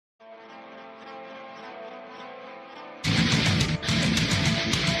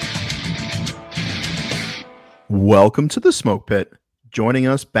Welcome to the Smoke Pit. Joining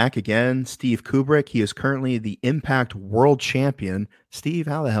us back again, Steve Kubrick. He is currently the Impact World Champion. Steve,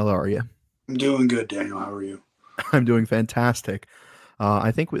 how the hell are you? I'm doing good, Daniel. How are you? I'm doing fantastic. I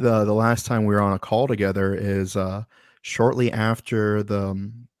think the last time we were on a call together is shortly after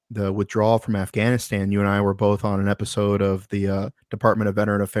the withdrawal from Afghanistan. You and I were both on an episode of the Department of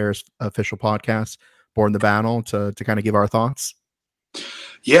Veteran Affairs official podcast, Born the Battle, to kind of give our thoughts.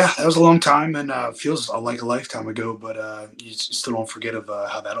 Yeah, that was a long time and feels like a lifetime ago, but you still don't forget of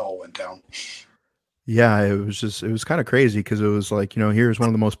how that all went down. Yeah, it was kind of crazy because it was like, here's one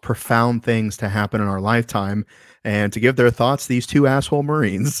of the most profound things to happen in our lifetime. And to give their thoughts, these two asshole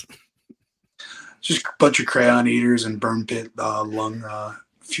Marines. Just a bunch of crayon eaters and burn pit lung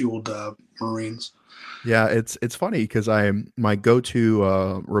fueled Marines. Yeah, it's funny because my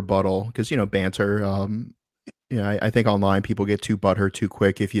go-to rebuttal, because banter. I think online people get too butthurt too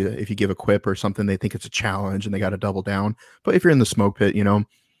quick if you give a quip or something, they think it's a challenge and they got to double down. But if you're in the smoke pit,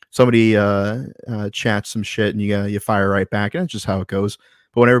 somebody chats some shit and you fire right back, and that's just how it goes.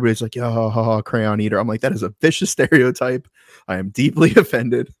 But when everybody's like, "Yo, crayon eater," I'm like, that is a vicious stereotype. I am deeply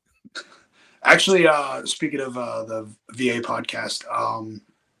offended. Actually, speaking of the VA podcast,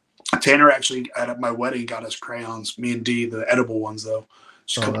 Tanner actually at my wedding got us crayons. Me and D, the edible ones though.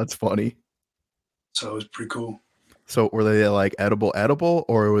 Oh, that's funny. So it was pretty cool. So were they like edible,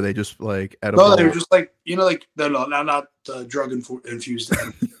 or were they just like edible? No, they were just like like not drug infused.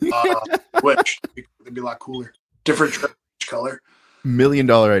 Which they'd be a lot cooler, different color. $1 million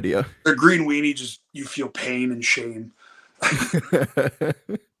idea. The green weenie, just you feel pain and shame.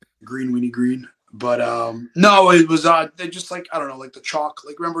 Green weenie, green. But no, it was they just like I don't know, like the chalk.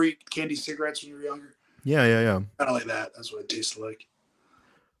 Like remember you candy cigarettes when you were younger? Yeah. Kind of like that. That's what it tasted like.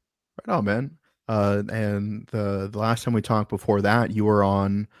 Right on, man. And the last time we talked before that, you were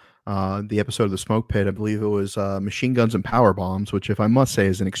on the episode of the Smoke Pit. I believe it was Machine Guns and Power Bombs, which, if I must say,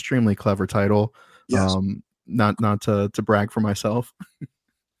 is an extremely clever title. Yes. Not to brag for myself.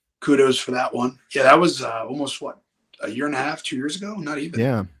 Kudos for that one. Yeah, that was almost what, a year and a half, 2 years ago? Not even.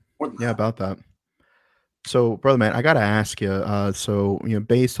 Yeah, about that. So, brother man, I gotta ask you.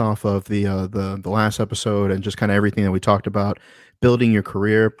 Based off of the last episode and just kind of everything that we talked about, building your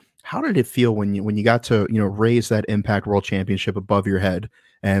career, how did it feel when you got to raise that Impact World Championship above your head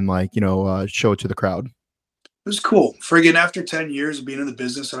and show it to the crowd? It was cool. Friggin' after 10 years of being in the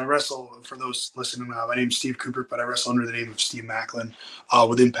business, and I wrestle, for those listening, my name's Steve Cooper, but I wrestle under the name of Steve Macklin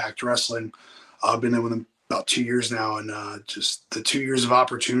with Impact Wrestling. I've been there with them about 2 years now, and just the 2 years of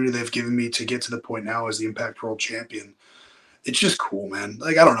opportunity they've given me to get to the point now as the Impact World Champion. It's just cool, man.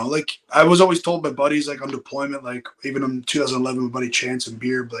 Like, I don't know. Like, I was always told by buddies, like, on deployment, like, even in 2011, my buddy Chance and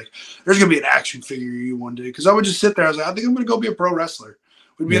Beard, like, there's going to be an action figure of you one day. Because I would just sit there. I was like, I think I'm going to go be a pro wrestler.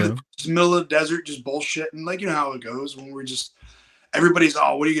 We'd be in the middle of the desert just bullshit. And, like, you know how it goes when we're just – everybody's,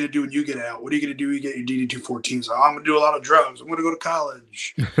 oh, what are you going to do when you get out? What are you going to do when you get your DD-214? So, I'm going to do a lot of drugs. I'm going to go to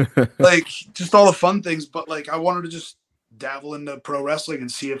college. Like, just all the fun things. But, like, I wanted to just dabble into pro wrestling and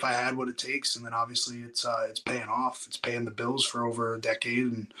see if I had what it takes, and then obviously it's paying off. It's paying the bills for over a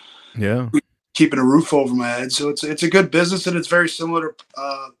decade, and keeping a roof over my head. So it's a good business, and it's very similar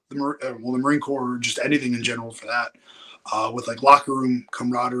to the Marine Corps, or just anything in general for that, with like locker room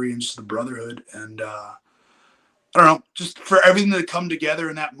camaraderie and just the brotherhood. And I don't know, just for everything to come together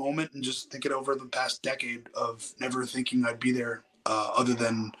in that moment, and just thinking over the past decade of never thinking I'd be there, other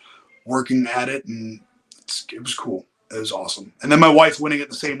than working at it, and it was cool. It was awesome. And then my wife winning it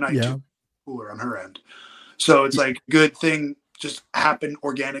the same night, too. Cooler on her end. So it's like good thing just happened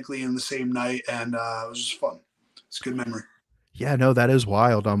organically in the same night, and it was just fun. It's a good memory. Yeah, no, that is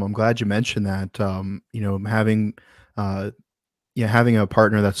wild. I'm glad you mentioned that. Having a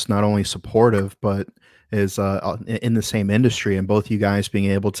partner that's not only supportive but is in the same industry, and both you guys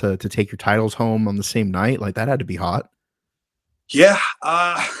being able to take your titles home on the same night, like that had to be hot. Yeah,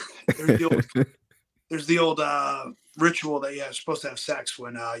 there's the old ritual that you're supposed to have sex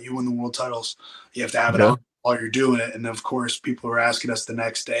when you win the world titles. You have to have it out while you're doing it. And of course, people were asking us the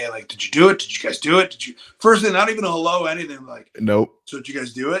next day, like, did you do it? Did you guys do it? Did you? First thing, not even a hello, anything. Like, nope. So did you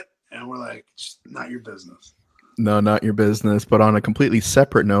guys do it? And we're like, it's not your business. No, not your business. But on a completely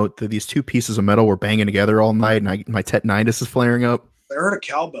separate note, these two pieces of metal were banging together all night, and my tetanitis is flaring up. I heard a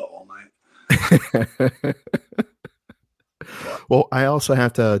cowbell all night. Well, I also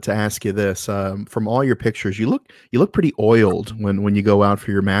have to ask you this. From all your pictures, you look pretty oiled when you go out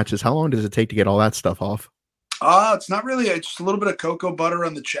for your matches. How long does it take to get all that stuff off? It's not really. It's just a little bit of cocoa butter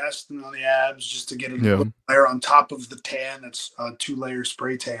on the chest and on the abs, just to get a layer on top of the tan. That's a 2-layer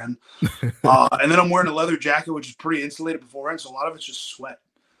spray tan. And then I'm wearing a leather jacket, which is pretty insulated beforehand, so a lot of it's just sweat.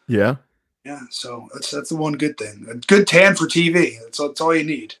 Yeah. Yeah, so that's the one good thing. A good tan for TV. That's all you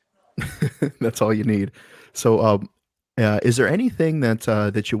need. That's all you need. So, is there anything that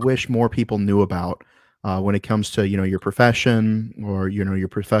that you wish more people knew about when it comes to your profession or your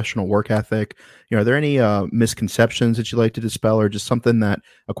professional work ethic? Are there any misconceptions that you like to dispel, or just something that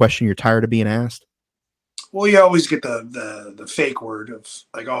a question you're tired of being asked? Well, you always get the fake word of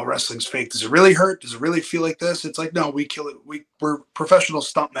like, oh, wrestling's fake. Does it really hurt? Does it really feel like this? It's like, no, we kill it. We're professional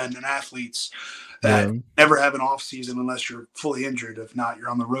stuntmen and athletes that Yeah, never have an off season unless you're fully injured. If not, you're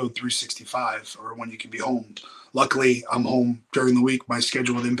on the road 365 or when you can be home. Luckily, I'm home during the week. My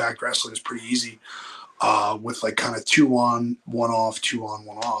schedule with Impact Wrestling is pretty easy, with like kind of 2 on, 1 off, 2 on,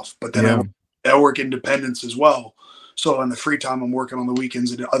 1 off. But then yeah, I work independence as well. So in the free time, I'm working on the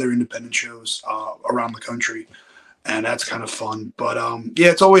weekends at other independent shows around the country, and that's kind of fun. But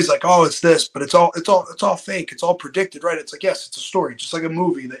yeah, it's always like, oh, it's this, but it's all fake. It's all predicted, right? It's like, yes, it's a story, just like a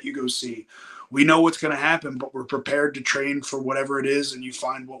movie that you go see. We know what's going to happen, but we're prepared to train for whatever it is, and you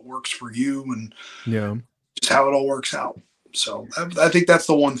find what works for you, and yeah, just how it all works out. So I think that's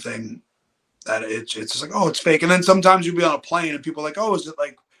the one thing that it's just like, oh, it's fake. And then sometimes you'll be on a plane and people are like, oh, is it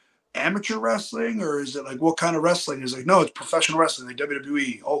like amateur wrestling or is it like what kind of wrestling? Is like, no, it's professional wrestling, like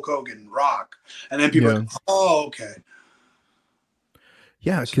WWE, Hulk Hogan, Rock. And then people are yeah. like, oh, okay.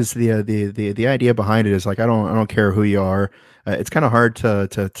 Yeah, because the idea behind it is like I don't care who you are. It's kind of hard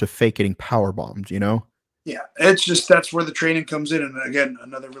to fake getting power bombed. Yeah, it's just that's where the training comes in. And again,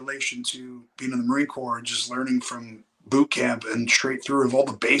 another relation to being in the Marine Corps and just learning from boot camp and straight through of all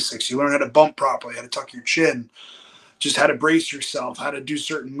the basics. You learn how to bump properly, how to tuck your chin, just how to brace yourself, how to do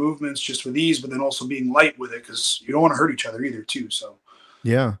certain movements just with ease, but then also being light with it because you don't want to hurt each other either, too. So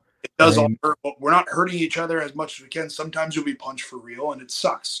Yeah, it does all I hurt, but we're not hurting each other as much as we can. Sometimes you'll be punched for real and it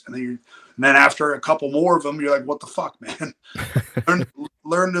sucks. And then after a couple more of them, you're like, what the fuck, man? learn,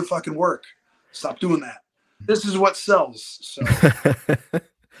 learn to fucking work. Stop doing that. This is what sells. So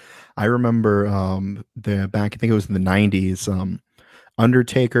I remember the back I think it was in the 90s.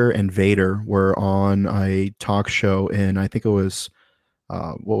 Undertaker and Vader were on a talk show in I think it was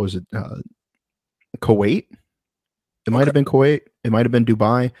what was it Kuwait? It might okay. have been Kuwait. It might have been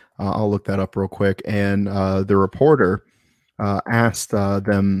Dubai. I'll look that up real quick. And the reporter asked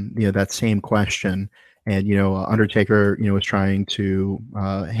them, that same question. And Undertaker, was trying to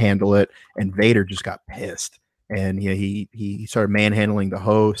handle it, and Vader just got pissed, and he started manhandling the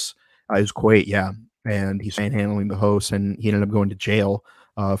host. It was Kuwait, yeah, and he's manhandling the host, and he ended up going to jail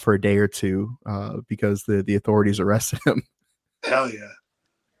for a day or two because the authorities arrested him. Hell yeah.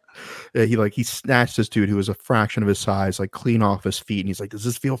 He snatched this dude who was a fraction of his size, like clean off his feet, and he's like, "Does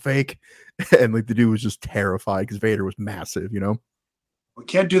this feel fake?" And like the dude was just terrified because Vader was massive. We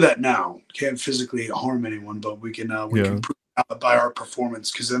can't do that now. Can't physically harm anyone, but we can Yeah, prove it by our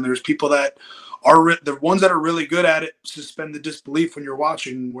performance. Because then there's people that are the ones that are really good at it. Suspend the disbelief when you're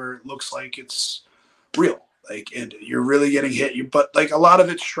watching, where it looks like it's real, like and you're really getting hit. But like a lot of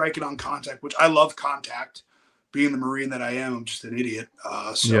it's striking on contact, which I love contact. Being the Marine that I am, I'm just an idiot.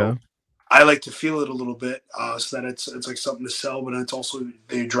 So yeah. I like to feel it a little bit, so that it's like something to sell, but it's also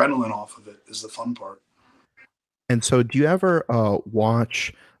the adrenaline off of it is the fun part. And so, do you ever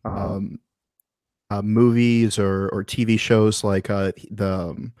watch um, movies or TV shows like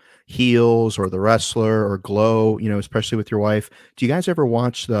the Heels or The Wrestler or Glow? Especially with your wife. Do you guys ever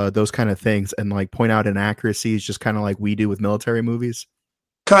watch those kind of things and like point out inaccuracies, just kind of like we do with military movies?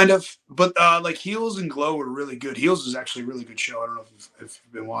 Kind of, but like Heels and Glow were really good. Heels is actually a really good show. I don't know if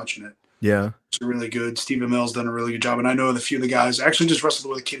you've been watching it. Yeah, It's really good. Stephen Amell's done a really good job, and I know a few of the guys. I actually just wrestled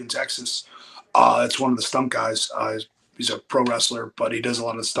with a kid in Texas. That's one of the stunt guys. He's a pro wrestler, but he does a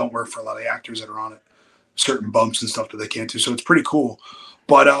lot of stunt work for a lot of the actors that are on it. Certain bumps and stuff that they can't do, so it's pretty cool.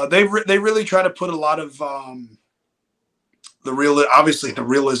 But they really try to put a lot of obviously the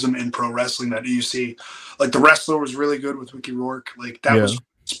realism in pro wrestling that you see. Like the Wrestler was really good with Mickey Rourke. Like that yeah, was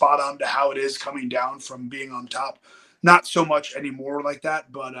spot on to how it is coming down from being on top. Not so much anymore like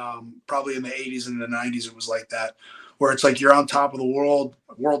that, but probably in the 80s and the 90s it was like that, where it's like you're on top of the world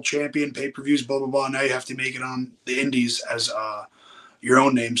champion, pay-per-views, blah blah blah. Now you have to make it on the indies as your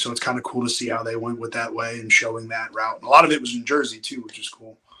own name. So it's kind of cool to see how they went with that way and showing that route. And a lot of it was in Jersey too, which is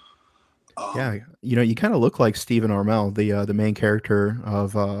cool. yeah. Um, You kind of look like Stephen Amell, the main character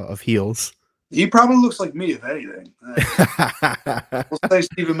of Heels. he probably looks like me, if anything. We'll say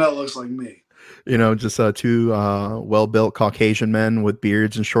Stephen Mel looks like me. Just two well-built Caucasian men with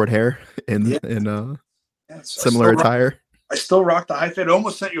beards and short hair in Yeah, I similar attire. still rock the high fade. I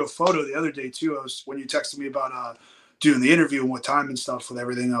almost sent you a photo the other day too. I was when you texted me about doing the interview and what time and stuff with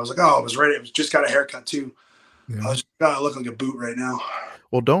everything. I was like, oh, I was ready. I was just got a haircut too. I Yeah. was like, oh, I look like a boot right now.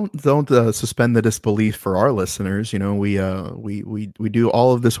 Well, don't suspend the disbelief for our listeners. You know, we do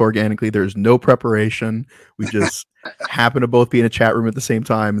all of this organically. There's no preparation. We just happen to both be in a chat room at the same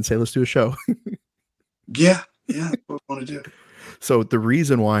time and say, "Let's do a show." Yeah, yeah, that's what we want to do. So the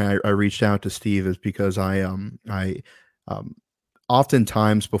reason why I reached out to Steve is because I um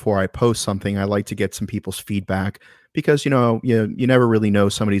oftentimes before I post something, I like to get some people's feedback because you never really know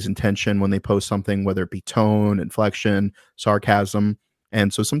somebody's intention when they post something, whether it be tone, inflection, sarcasm,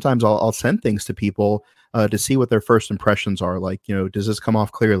 and so sometimes I'll send things to people to see what their first impressions are. Like, does this come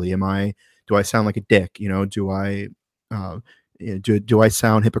off clearly? Do I sound like a dick? Do I uh, do I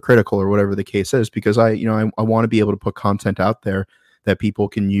sound hypocritical or whatever the case is? Because I want to be able to put content out there that people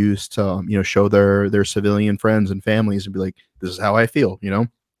can use to show their civilian friends and families and be like, this is how I feel.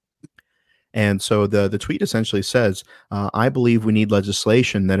 And so the tweet essentially says, I believe we need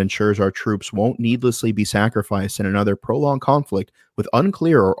legislation that ensures our troops won't needlessly be sacrificed in another prolonged conflict with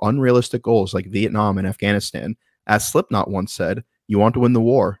unclear or unrealistic goals like Vietnam and Afghanistan. As Slipknot once said, you want to win the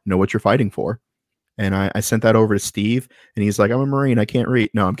war, know what you're fighting for. And I sent that over to Steve, and he's like, I'm a Marine, I can't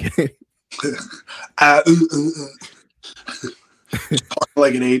read. No, I'm kidding. Talk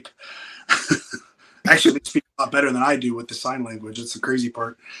like an ape. Actually, they speak a lot better than I do with the sign language. It's the crazy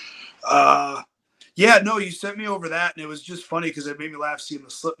part. Yeah, no, you sent me over that, and it was just funny because it made me laugh seeing the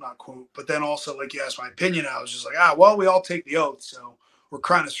Slipknot quote. But then also, like, you asked my opinion, I was just like, well, we all take the oath, so we're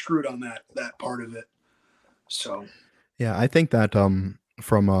kind of screwed on that part of it. So, yeah, I think that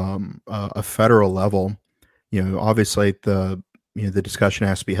from a federal level, obviously the discussion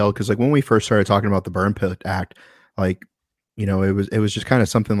has to be held because like when we first started talking about the Burn Pit Act, like it was just kind of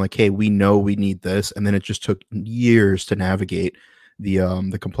something like, hey, we know we need this, and then it just took years to navigate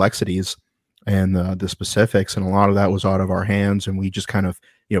the complexities and the specifics, and a lot of that was out of our hands, and we just kind of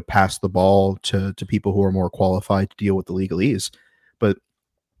passed the ball to people who are more qualified to deal with the legalese. But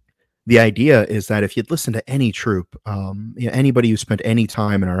the idea is that if you'd listen to any troop, anybody who spent any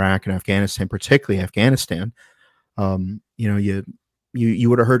time in Iraq and Afghanistan, particularly Afghanistan, you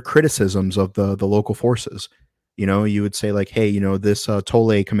would have heard criticisms of the local forces. You would say like, hey, this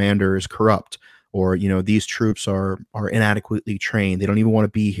Tole commander is corrupt, or these troops are inadequately trained. They don't even want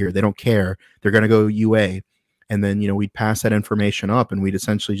to be here. They don't care. They're going to go UA, and then we'd pass that information up, and we'd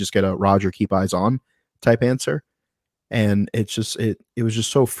essentially just get a Roger, keep eyes on type answer. And it was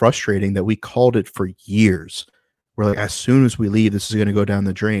just so frustrating that we called it for years. We're like, as soon as we leave, this is going to go down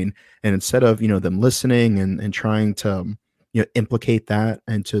the drain. And instead of them listening and trying to implicate that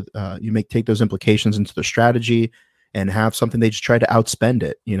and to take those implications into the strategy and have something, they just try to outspend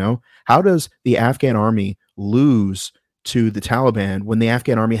it. How does the Afghan army lose to the Taliban when the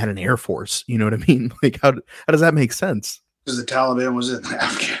Afghan army had an air force? You know what I mean? Like how does that make sense? Because the Taliban was in the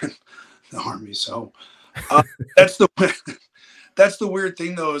Afghan army, so that's the weird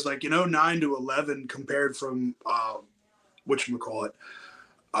thing though, is like 9 to 11 compared from whatchamacallit,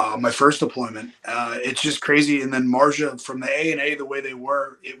 my first deployment. It's just crazy. And then Marja from the A&A, the way they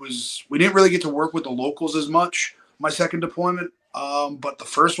were, we didn't really get to work with the locals as much my second deployment. But the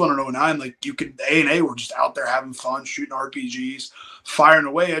first one in 09, like the A&A were just out there having fun, shooting RPGs, firing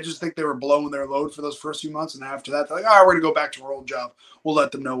away. I just think they were blowing their load for those first few months. And after that, they're like, we're going to go back to our old job. We'll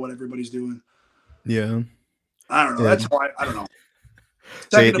let them know what everybody's doing. Yeah. I don't know. Yeah. That's why I don't know.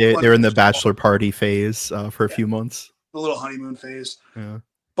 They're in the bachelor party phase for a few months. The little honeymoon phase. Yeah.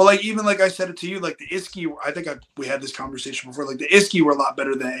 But like even like I said it to you, like the ISKI, I think we had this conversation before. Like the ISKI were a lot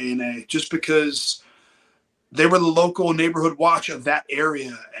better than A&A, just because they were the local neighborhood watch of that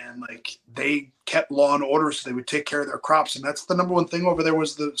area, and like they kept law and order, so they would take care of their crops, and that's the number one thing over there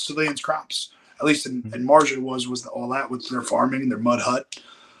was the civilians' crops. At least in Marja was all that with their farming and their mud hut.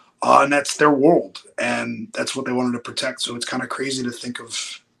 And that's their world, and that's what they wanted to protect. So it's kind of crazy to think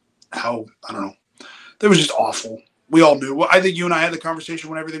of how, I don't know, it was just awful. We all knew. Well, I think you and I had the conversation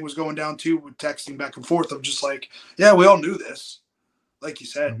when everything was going down too, with texting back and forth of just like, yeah, we all knew this. Like you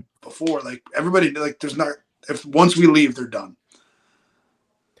said before, like everybody, like there's not, if once we leave, they're done.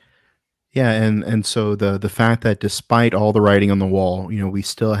 Yeah, and so the fact that despite all the writing on the wall, we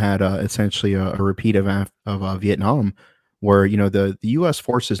still had essentially a repeat of Vietnam, where the U.S.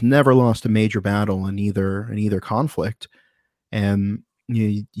 forces never lost a major battle in either conflict, and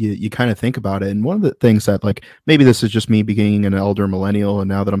you kind of think about it. And one of the things that, like, maybe this is just me being an elder millennial, and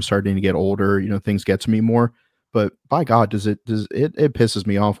now that I'm starting to get older, things get to me more. But by God, does it pisses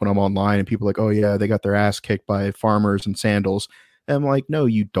me off when I'm online and people are like, oh yeah, they got their ass kicked by farmers and sandals. And I'm like, no,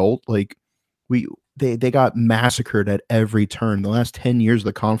 you don't. Like they got massacred at every turn. The last 10 years of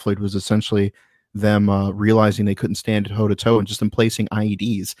the conflict was essentially them realizing they couldn't stand toe to toe and just them placing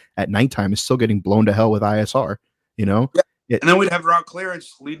IEDs at nighttime is still getting blown to hell with ISR. Yeah. And then we'd have route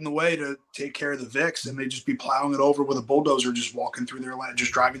clearance leading the way to take care of the Vicks, and they'd just be plowing it over with a bulldozer, just walking through their land,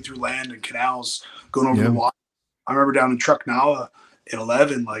 just driving through land and canals, going over the Yeah. water. I remember down in Trucknawa in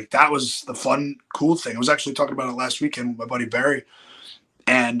 11, like that was the fun, cool thing. I was actually talking about it last weekend with my buddy Barry,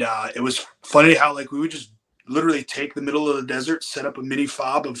 and it was funny how like we would just literally take the middle of the desert, set up a mini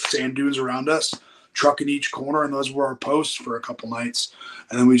fob of sand dunes around us, truck in each corner, and those were our posts for a couple nights,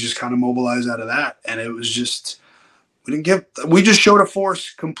 and then we just kind of mobilized out of that, and it was just we just showed a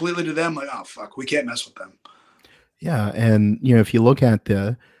force completely to them, like, oh fuck, we can't mess with them. Yeah, and if you look at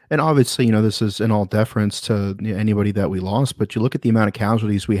and obviously, this is in all deference to anybody that we lost, but you look at the amount of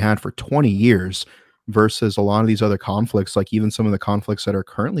casualties we had for 20 years versus a lot of these other conflicts, like even some of the conflicts that are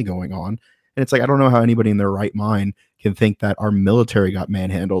currently going on. And it's like I don't know how anybody in their right mind can think that our military got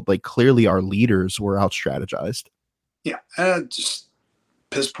manhandled. Like clearly our leaders were out strategized. Yeah, just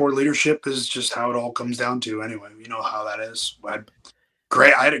piss poor leadership is just how it all comes down to. Anyway, you know how that is. I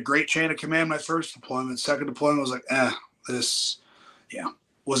had a great chain of command my first deployment. Second deployment was like, this, yeah,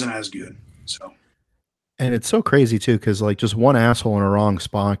 wasn't as good. So And it's so crazy too, because like just one asshole in a wrong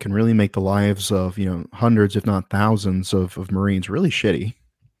spot can really make the lives of hundreds, if not thousands, of Marines really shitty.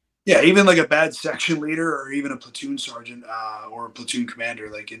 yeah, even like a bad section leader or even a platoon sergeant or a platoon commander,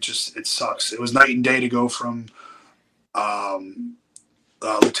 like it sucks. It was night and day to go from um,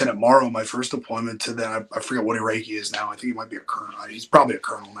 Lieutenant Morrow, my first deployment, to then I forget what rank he is now. I think he might be a colonel. He's probably a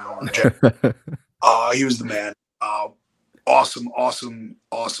colonel now or a general. He was the man. Awesome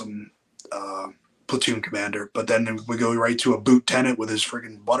platoon commander. But then we go right to a boot tenant with his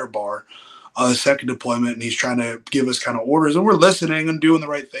freaking butter bar on the second deployment, and he's trying to give us kind of orders, and we're listening and doing the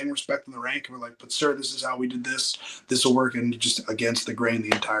right thing, respecting the rank. And we're like, but sir, this is how we did this. This will work, and just against the grain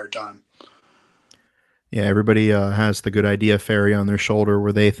the entire time. Yeah, everybody has the good idea fairy on their shoulder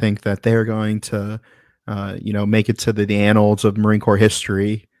where they think that they're going to, make it to the annals of Marine Corps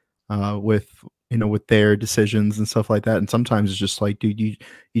history with with their decisions and stuff like that. And sometimes it's just like, dude, you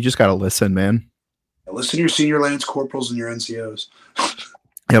just got to listen, man. Listen to your senior lance corporals and your NCOs.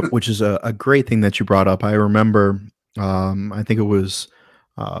 Yep, which is a great thing that you brought up. I remember, I think it was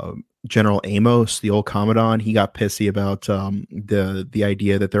uh, General Amos, the old commandant. He got pissy about the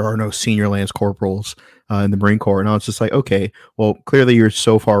idea that there are no senior lance corporals in the Marine Corps, and I was just like, okay, well, clearly you're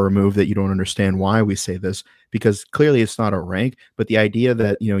so far removed that you don't understand why we say this, because clearly it's not a rank, but the idea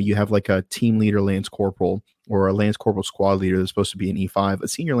that you have like a team leader lance corporal or a lance corporal squad leader that's supposed to be an E5. A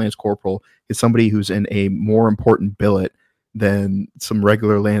senior lance corporal is somebody who's in a more important billet than some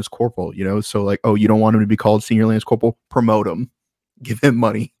regular lance corporal, so like, oh, you don't want him to be called senior lance corporal, promote him, give him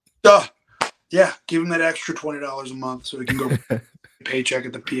money. Yeah, give him that extra $20 a month so he can go paycheck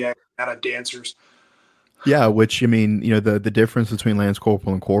at the PX out of dancers. Yeah, which the difference between lance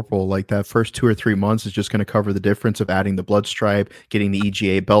corporal and corporal, like that first 2 or 3 months is just going to cover the difference of adding the blood stripe, getting the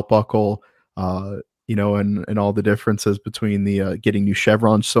EGA belt buckle, and all the differences between the getting new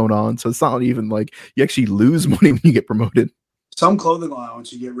chevrons sewn on. So it's not even like you actually lose money when you get promoted. Some clothing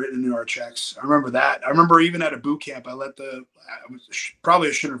allowance you get written into our checks. I remember that. I remember even at a boot camp, probably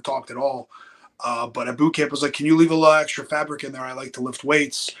I shouldn't have talked at all. But at boot camp, I was like, can you leave a little extra fabric in there? I like to lift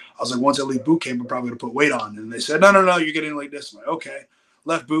weights. I was like, once I leave boot camp, I'm probably going to put weight on. And they said, no, you're getting like this. I'm like, okay.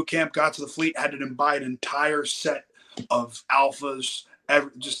 Left boot camp, got to the fleet, had to buy an entire set of alphas. And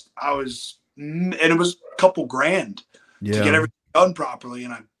it was a couple grand to get everything done properly.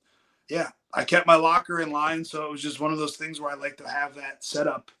 And I kept my locker in line. So it was just one of those things where I like to have that set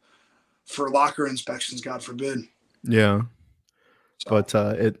up for locker inspections, God forbid. Yeah. So. But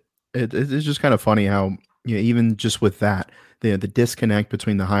it's just kind of funny how even just with that the disconnect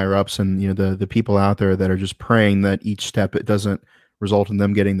between the higher ups and the people out there that are just praying that each step it doesn't result in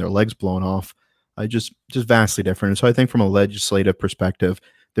them getting their legs blown off, just vastly different. And so I think from a legislative perspective,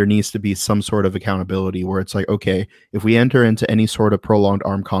 there needs to be some sort of accountability where it's like, okay, if we enter into any sort of prolonged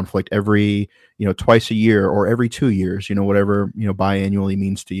armed conflict every twice a year or every 2 years, whatever biannually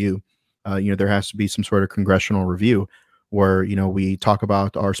means to you, there has to be some sort of congressional review where we talk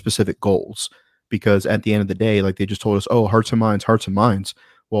about our specific goals, because at the end of the day, like they just told us, oh, hearts and minds.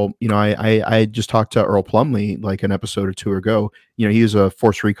 Well, I just talked to Earl Plumley like an episode or two ago. He was a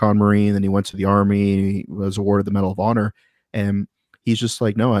Force Recon Marine, then he went to the Army, he was awarded the Medal of Honor, and he's just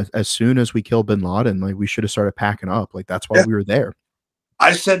like, no, as soon as we killed Bin Laden, like we should have started packing up. Like that's why we were there.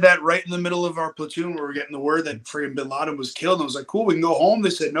 I said that right in the middle of our platoon where we're getting the word that freaking Bin Laden was killed. And I was like, cool, we can go home. They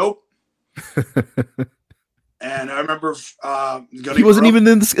said, nope. And I remember he wasn't even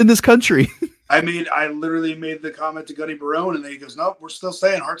in this country. I literally made the comment to Gunny Barone, and then he goes, nope, we're still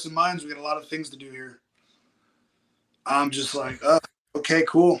staying. Hearts and minds, we got a lot of things to do here. I'm just like, okay,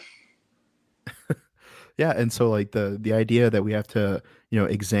 cool. Yeah, and so like the idea that we have to,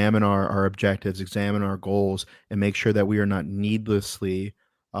 examine our objectives, examine our goals, and make sure that we are not needlessly,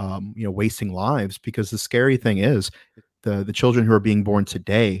 wasting lives. Because the scary thing is, the children who are being born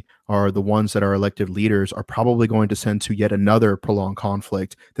today are the ones that our elected leaders are probably going to send to yet another prolonged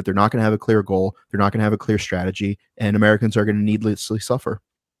conflict. That they're not going to have a clear goal, they're not going to have a clear strategy, and Americans are going to needlessly suffer.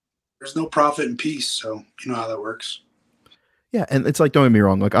 There's no profit in peace, so you know how that works. Yeah, and it's like, don't get me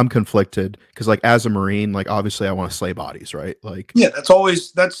wrong, like I'm conflicted because like as a Marine, like obviously I want to slay bodies, right? Like, Yeah, that's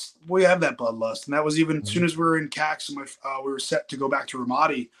always that's we have that bloodlust, and that was even as soon Mhm. as we were in CAX, and we were set to go back to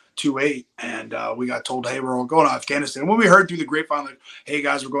Ramadi 2-8, and we got told, "Hey, we're all going to Afghanistan." And when we heard through the grapevine, like, "Hey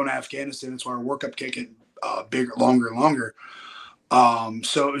guys, we're going to Afghanistan," that's why our workup kept getting bigger, longer, and longer.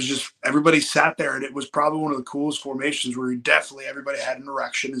 So it was just everybody sat there, and it was probably one of the coolest formations where definitely everybody had an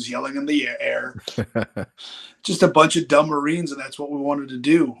erection, is yelling in the air, just a bunch of dumb Marines, and that's what we wanted to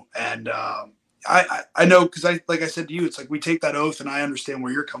do. And I know because I like I said to you, it's like we take that oath, and I understand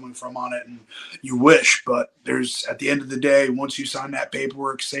where you're coming from on it, and you wish, but there's at the end of the day, once you sign that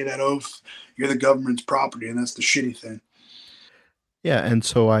paperwork, say that oath, you're the government's property, and that's the shitty thing. Yeah, and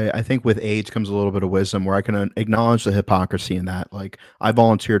so I think with age comes a little bit of wisdom where I can acknowledge the hypocrisy in that. Like I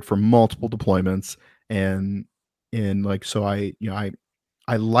volunteered for multiple deployments, and like so I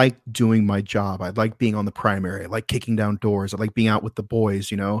like doing my job. I like being on the primary. I like kicking down doors. I like being out with the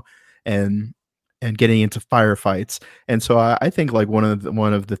boys, and getting into firefights. And so I think like one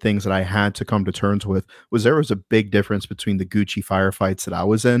of the things that I had to come to terms with was there was a big difference between the Gucci firefights that I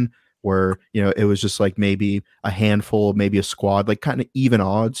was in, where it was just like maybe a handful, maybe a squad, like kind of even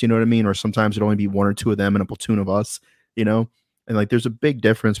odds. You know what I mean? Or sometimes it'd only be one or two of them and a platoon of us. You know. And like, there's a big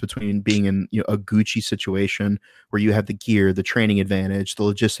difference between being in a Gucci situation where you have the gear, the training advantage, the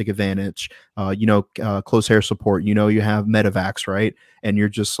logistic advantage, close air support. You have medevacs, right? And you're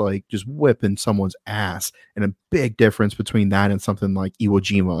just like just whipping someone's ass. And a big difference between that and something like Iwo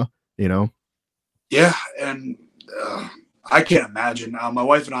Jima, you know? Yeah, and uh, I can't imagine. My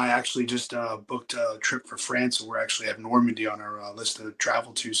wife and I actually just booked a trip for France, and we're actually have Normandy on our list to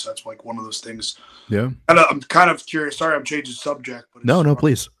travel to. So that's like one of those things. Yeah. I'm kind of curious. Sorry, I'm changing subject, but it's No, just no,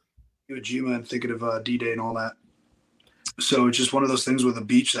 please. Iwo Jima and thinking of D-Day and all that. So it's just one of those things with a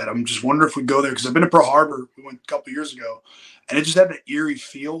beach that I'm just wondering if we go there because I've been to Pearl Harbor. We went a couple years ago, and it just had an eerie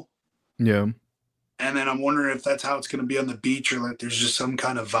feel. Yeah. And then I'm wondering if that's how it's going to be on the beach, or like there's just some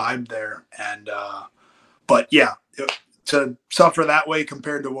kind of vibe there. And but yeah, to suffer that way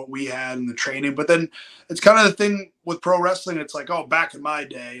compared to what we had in the training. But then it's kind of the thing with pro wrestling. It's like, oh, back in my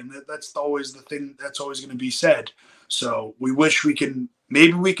day, and that's always the thing that's always going to be said. So we wish we can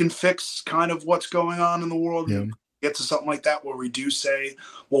maybe we can fix kind of what's going on in the world Yeah. and get to something like that where we do say,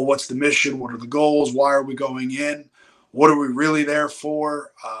 well, what's the mission? What are the goals? Why are we going in? What are we really there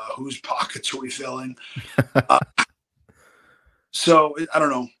for? Whose pockets are we filling? Uh, so I don't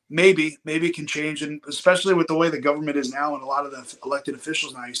know. Maybe it can change, and especially with the way the government is now, and a lot of the elected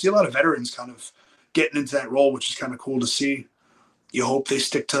officials now, you see a lot of veterans kind of getting into that role, which is kind of cool to see. You hope they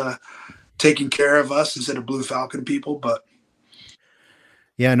stick to taking care of us instead of Blue Falcon people, but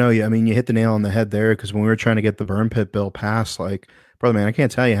Yeah, no, yeah. I mean, you hit the nail on the head there because when we were trying to get the burn pit bill passed, like, brother, man, I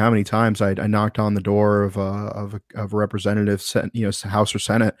can't tell you how many times I knocked on the door of a representative, House or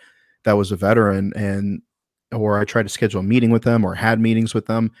Senate that was a veteran, and or I tried to schedule a meeting with them or had meetings with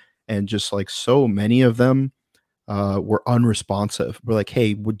them, and just like so many of them were unresponsive. We're like,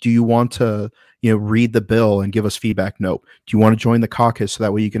 hey, do you want to, read the bill and give us feedback? No. Do you want to join the caucus so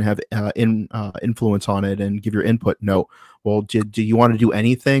that way you can have influence on it and give your input? No. Well, do you want to do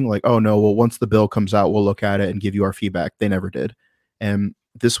anything? Like, oh no. Well, once the bill comes out, we'll look at it and give you our feedback. They never did, and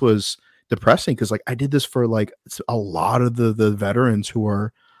this was depressing because like I did this for like a lot of the veterans who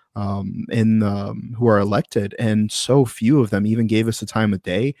are in who are elected, and so few of them even gave us the time of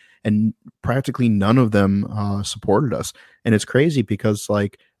day, and practically none of them supported us. And it's crazy because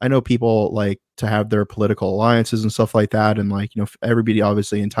like I know people like to have their political alliances and stuff like that, and like everybody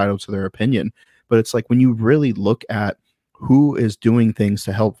obviously entitled to their opinion, but it's like when you really look at who is doing things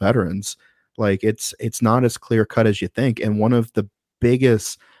to help veterans, like it's not as clear cut as you think. And one of the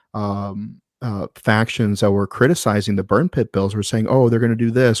biggest factions that were criticizing the burn pit bills were saying, oh, they're going to do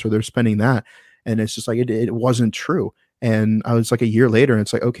this or they're spending that, and it's just like it wasn't true. And I was like a year later, and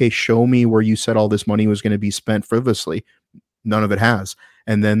it's like, okay, show me where you said all this money was going to be spent frivolously. None of it has.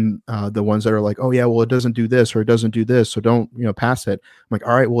 And then the ones that are like, oh yeah, well it doesn't do this or it doesn't do this, so don't pass it. I'm like,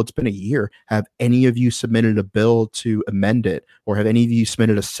 all right, well it's been a year. Have any of you submitted a bill to amend it, or have any of you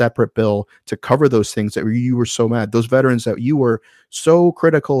submitted a separate bill to cover those things that you were so mad? Those veterans that you were so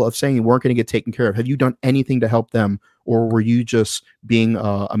critical of saying weren't going to get taken care of. Have you done anything to help them, or were you just being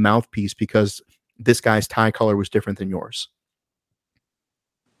a mouthpiece because this guy's tie color was different than yours.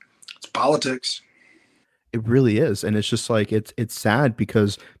 It's politics. It really is. And it's just like it's sad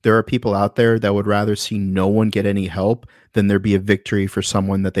because there are people out there that would rather see no one get any help than there be a victory for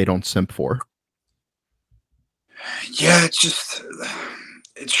someone that they don't simp for. Yeah, it's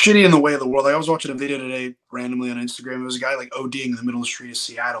shitty in the way of the world. Like, I was watching a video today randomly on Instagram. It was a guy like ODing in the middle of the street of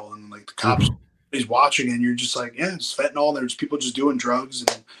Seattle, and like the cops he's watching, and you're just like, yeah, it's fentanyl. There's people just doing drugs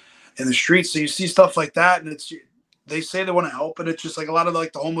and in the streets. So you see stuff like that, and they say they want to help, but it's just like a lot of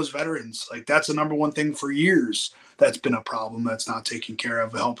like the homeless veterans. Like, that's the number one thing for years that's been a problem that's not taken care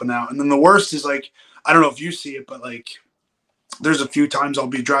of, helping out. And then the worst is like, I don't know if you see it, but like, there's a few times I'll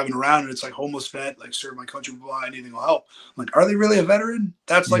be driving around and it's like homeless vet, like, serve my country, blah, anything will help. I'm like, are they really a veteran?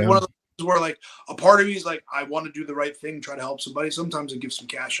 That's like one of the things where like a part of me is like, I want to do the right thing, try to help somebody. Sometimes I give some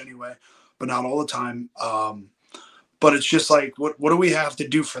cash anyway, but not all the time. But it's just like, what do we have to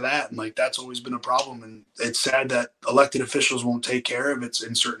do for that? And like, that's always been a problem. And it's sad that elected officials won't take care of it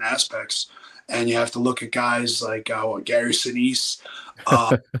in certain aspects. And you have to look at guys like Gary Sinise,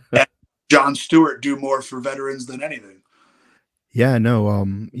 and Jon Stewart do more for veterans than anything. Yeah, no,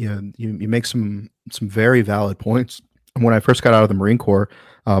 yeah, you make some very valid points. When I first got out of the Marine Corps,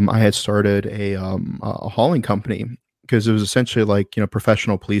 I had started a hauling company because it was essentially like,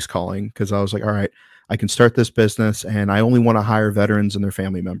 professional police calling. Because I was like, all right, I can start this business, and I only want to hire veterans and their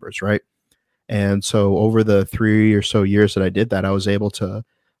family members, right? And so over the 3 or so years that I did that, I was able to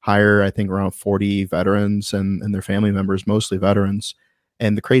hire, I think, around 40 veterans and their family members, mostly veterans.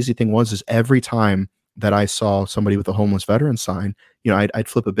 And the crazy thing is every time that I saw somebody with a homeless veteran sign, I'd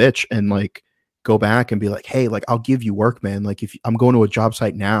flip a bitch and like go back and be like, hey, like, I'll give you work, man. Like, if I'm going to a job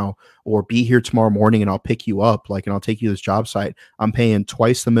site now, or be here tomorrow morning and I'll pick you up, like, and I'll take you to this job site. I'm paying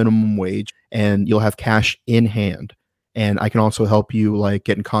twice the minimum wage and you'll have cash in hand. And I can also help you like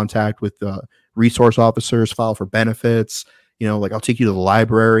get in contact with resource officers, file for benefits. Like, I'll take you to the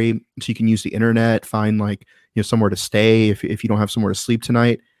library so you can use the internet, find like, somewhere to stay if you don't have somewhere to sleep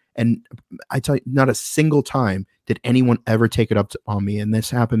tonight. And I tell you, not a single time did anyone ever take it up on me. And this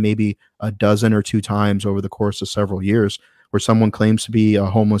happened maybe a dozen or two times over the course of several years, where someone claims to be a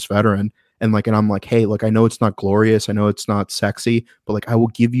homeless veteran. And I'm like, hey, look, I know it's not glorious. I know it's not sexy, but like, I will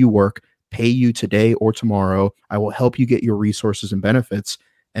give you work, pay you today or tomorrow. I will help you get your resources and benefits.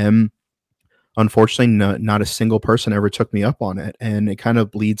 And unfortunately, not a single person ever took me up on it. And it kind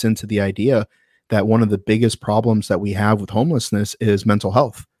of bleeds into the idea that one of the biggest problems that we have with homelessness is mental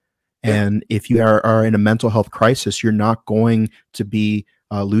health. And if you are in a mental health crisis, you're not going to be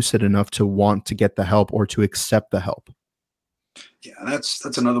lucid enough to want to get the help or to accept the help. Yeah,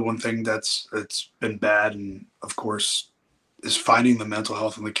 that's another one thing that's been bad, and of course, is finding the mental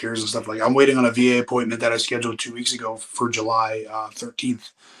health and the cures and stuff. Like, I'm waiting on a VA appointment that I scheduled 2 weeks ago for July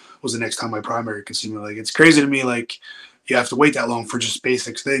 13th. Was the next time my primary could see me. Like, it's crazy to me. Like, you have to wait that long for just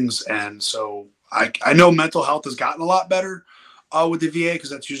basic things, and so I know mental health has gotten a lot better with the VA, because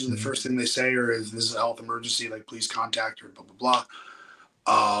that's usually the first thing they say, or is this is a health emergency, like, please contact, or blah, blah,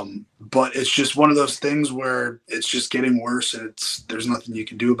 blah. But it's just one of those things where it's just getting worse, and there's nothing you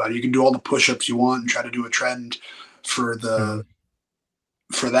can do about it. You can do all the push-ups you want and try to do a trend for that.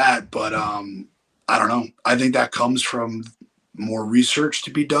 But I don't know. I think that comes from more research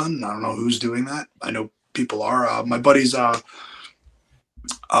to be done. I don't know who's doing that. I know people are. My buddies,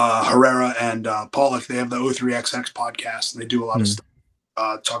 Herrera and Pollock, they have the O3XX podcast, and they do a lot of stuff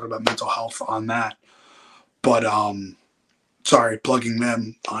talking about mental health on that. But sorry, plugging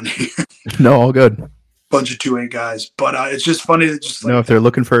them on here. No, all good. Bunch of 2A guys. But it's just funny that just like, no, if they're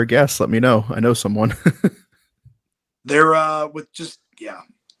looking for a guest, let me know. I know someone. They're with just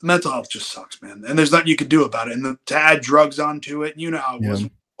mental health just sucks, man. And there's nothing you can do about it. And to add drugs onto it, you know how it was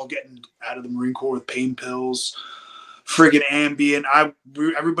all getting out of the Marine Corps with pain pills. Friggin' Ambien.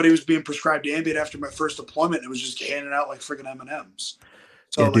 Everybody was being prescribed Ambien after my first deployment. It was just handing out like friggin' M&Ms.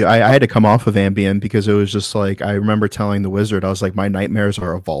 So dude, I had to come off of Ambien because it was just like, I remember telling the wizard, I was like, my nightmares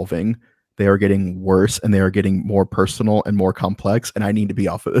are evolving. They are getting worse, and they are getting more personal and more complex, and I need to be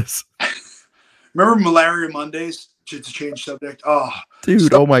off of this. Remember Malaria Mondays? To change subject. Oh,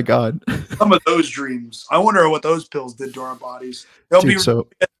 dude, oh my God. Some of those dreams. I wonder what those pills did to our bodies.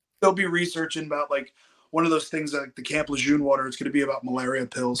 They'll be researching about like one of those things like the Camp Lejeune water. It's going to be about malaria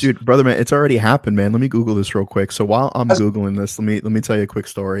pills. Dude, brother, man, it's already happened, man. Let me Google this real quick. So while I'm Googling this, let me tell you a quick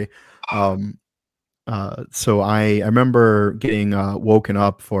story. So I remember getting woken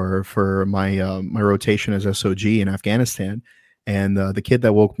up for my my rotation as SOG in Afghanistan. And the kid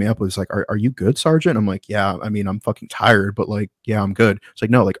that woke me up was like, are you good, Sergeant? I'm like, yeah, I mean, I'm fucking tired, but like, yeah, I'm good. It's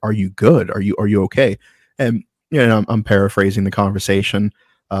like, no, like, are you good? Are you okay? And I'm paraphrasing the conversation.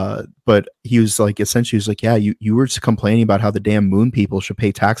 But he was like, essentially, he was like, yeah, you were just complaining about how the damn moon people should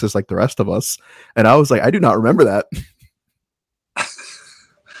pay taxes like the rest of us. And I was like, I do not remember that.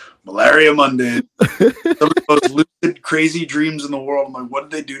 Malaria Monday. Some of the most lucid, crazy dreams in the world. I'm like, what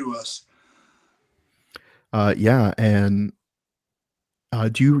did they do to us? Yeah, and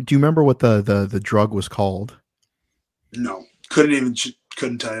do you remember what the drug was called? No, couldn't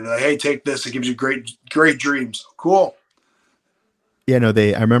tell you. Like, hey, take this. It gives you great dreams. Cool. Yeah, no,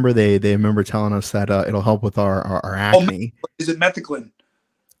 I remember they remember telling us that it'll help with our Oh, acne. is it Methicillin?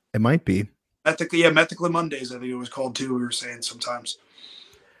 It might be. Methicillin Mondays. I think it was called too. We were saying sometimes.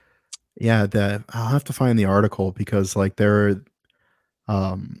 Yeah, I'll have to find the article because like there,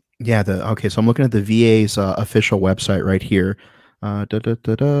 yeah, the okay. So I'm looking at the VA's official website right here.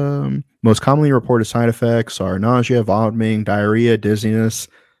 Most commonly reported side effects are nausea, vomiting, diarrhea, dizziness,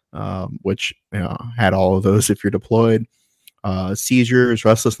 which had all of those if you're deployed. Seizures,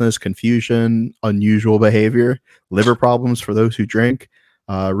 restlessness, confusion, unusual behavior, liver problems for those who drink.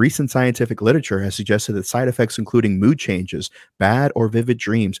 Recent scientific literature has suggested that side effects including mood changes, bad or vivid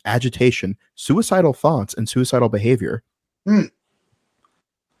dreams, agitation, suicidal thoughts, and suicidal behavior. Hmm.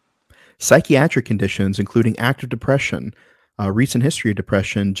 Psychiatric conditions including active depression, recent history of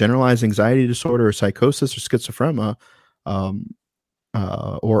depression, generalized anxiety disorder, or psychosis or schizophrenia, um,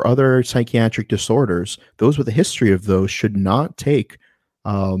 or other psychiatric disorders, those with a history of those should not take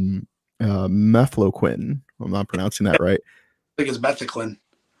mefloquine. I'm not pronouncing that right. I think it's Methicillin.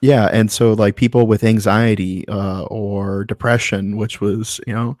 Yeah, and so like people with anxiety or depression, which was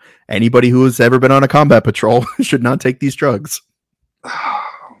anybody who has ever been on a combat patrol should not take these drugs. Oh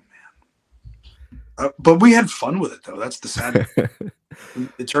man! But we had fun with it though. That's the sad.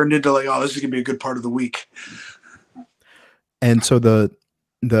 It turned into like, oh, this is gonna be a good part of the week. And so the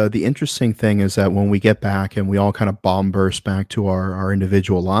interesting thing is that when we get back and we all kind of bomb burst back to our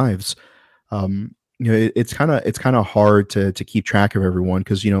individual lives, it's kind of hard to keep track of everyone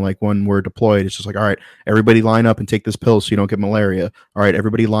because like when we're deployed, it's just like, all right, everybody line up and take this pill so you don't get malaria. All right,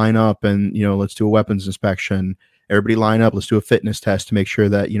 everybody line up and let's do a weapons inspection. Everybody line up, let's do a fitness test to make sure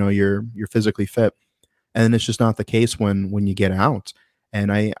that you're physically fit. And it's just not the case when you get out.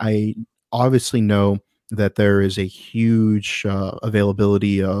 And I obviously know that there is a huge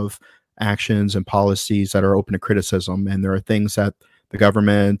availability of actions and policies that are open to criticism, and there are things that the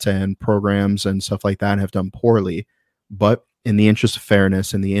government and programs and stuff like that have done poorly. But in the interest of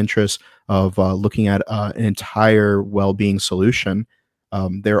fairness, in the interest of looking at an entire well-being solution,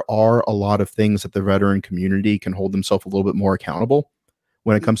 there are a lot of things that the veteran community can hold themselves a little bit more accountable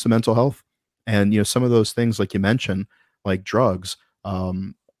when it comes to mental health. And some of those things, like you mentioned, like drugs.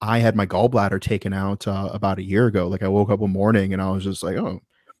 I had my gallbladder taken out about a year ago. Like I woke up one morning and I was just like, oh,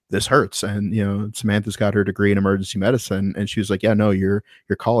 this hurts. And Samantha's got her degree in emergency medicine, and she was like, yeah, no, you're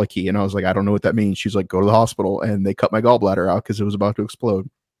colicky. And I was like, I don't know what that means. She's like, go to the hospital, and they cut my gallbladder out because it was about to explode.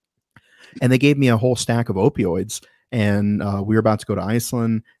 And they gave me a whole stack of opioids. And we were about to go to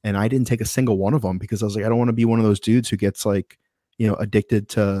Iceland, and I didn't take a single one of them because I was like, I don't want to be one of those dudes who gets like addicted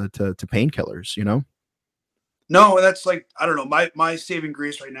to painkillers. No, and that's like, I don't know, my saving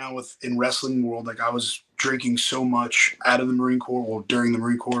grace right now in wrestling world, like I was drinking so much out of the Marine Corps, well, during the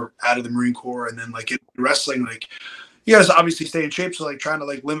Marine Corps, out of the Marine Corps, and then like in wrestling, like you guys obviously stay in shape, so like trying to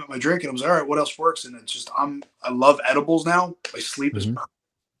like limit my drinking. I was like, all right, what else works? And it's just I love edibles now. My sleep is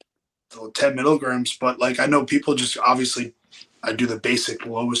 10 milligrams, but like I know people just obviously I do the basic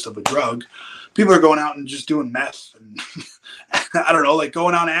lowest of a drug. People are going out and just doing meth and I don't know, like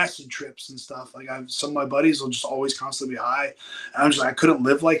going on acid trips and stuff. Like some of my buddies will just always constantly be high. And I'm just like, I couldn't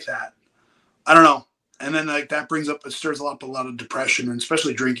live like that. I don't know. And then like that it stirs a lot of depression and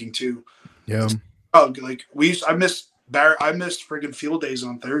especially drinking too. Yeah. Like I missed friggin' field days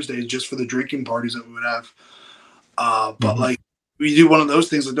on Thursdays just for the drinking parties that we would have. But like we do one of those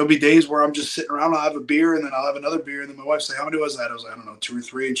things. Like there'll be days where I'm just sitting around, I'll have a beer and then I'll have another beer. And then my wife's like, how many was that? I was like, I don't know, 2 or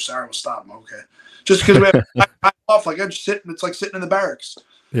 3. And she's like, all right, we'll stop. I'm okay. Just because we have time off, like I'm just sitting, it's like sitting in the barracks.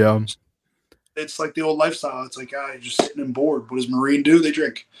 Yeah. It's like the old lifestyle. It's like, you're just sitting and bored. What does Marine do? They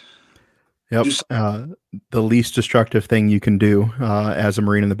drink. Yep. The least destructive thing you can do as a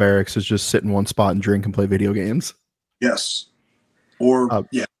Marine in the barracks is just sit in one spot and drink and play video games. Yes. Or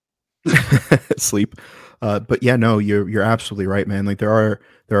yeah. Sleep. But yeah, no, you're absolutely right, man. Like there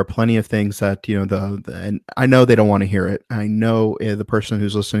are plenty of things that and I know they don't want to hear it. I know the person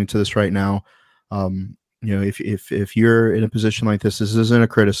who's listening to this right now, if you're in a position like this isn't a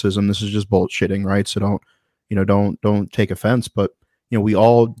criticism. This is just bullshitting, right? So don't take offense. But we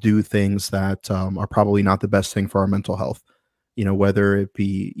all do things that are probably not the best thing for our mental health. Whether it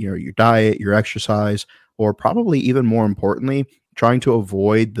be your diet, your exercise, or probably even more importantly, trying to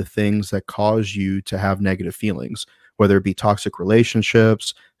avoid the things that cause you to have negative feelings, whether it be toxic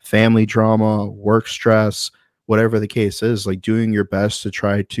relationships, family drama, work stress, whatever the case is, like doing your best to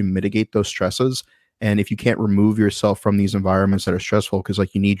try to mitigate those stresses. And if you can't remove yourself from these environments that are stressful, because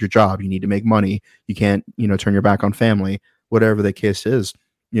like you need your job, you need to make money, you can't, turn your back on family, whatever the case is,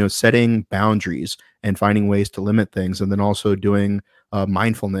 setting boundaries and finding ways to limit things. And then also doing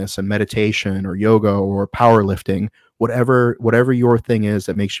mindfulness and meditation or yoga or powerlifting, whatever your thing is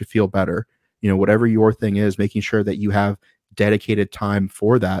that makes you feel better, whatever your thing is, making sure that you have dedicated time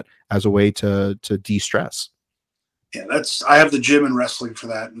for that as a way to de-stress. Yeah, I have the gym and wrestling for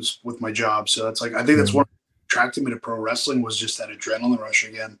that with my job. So that's like, I think that's Yeah. what attracted me to pro wrestling was just that adrenaline rush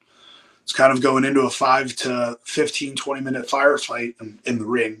again. It's kind of going into a 5 to 15, 20-minute firefight in the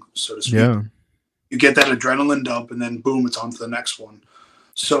ring, so to speak. Yeah. You get that adrenaline dump and then boom, it's on to the next one.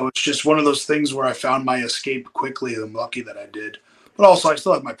 So it's just one of those things where I found my escape quickly. I'm lucky that I did. But also I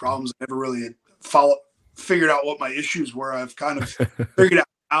still have my problems. I never really figured out what my issues were. I've kind of figured out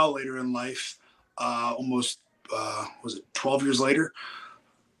now later in life, almost was it 12 years later?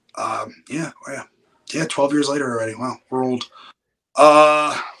 Yeah, 12 years later already. Wow, we're old.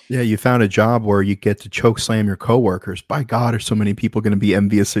 Yeah, you found a job where you get to choke slam your coworkers. By God, are so many people going to be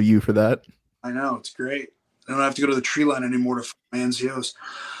envious of you for that? I know, it's great. I don't have to go to the tree line anymore to find my NCOs.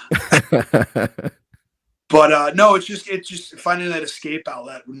 But no, it's just finding that escape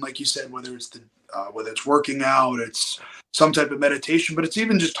outlet. And like you said, whether it's working out, it's some type of meditation, but it's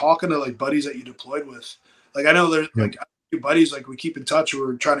even just talking to like buddies that you deployed with. Like I know there's Yep. like buddies like we keep in touch. We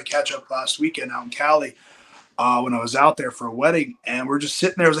were trying to catch up last weekend out in Cali when I was out there for a wedding, and we're just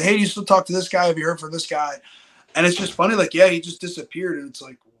sitting there. I was like, "Hey, you still talk to this guy? Have you heard from this guy?" And it's just funny. Like, yeah, he just disappeared, and it's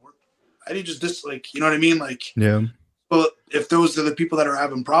like, I did just like, you know what I mean? Like, Yeah. well, if those are the people that are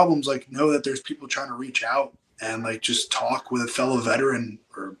having problems, like know that there's people trying to reach out and like just talk with a fellow veteran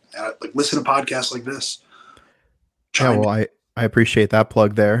or like listen to podcasts like this. Yeah, Chime well, I appreciate that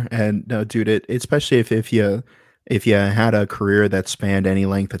plug there. And no, dude, especially if you had a career that spanned any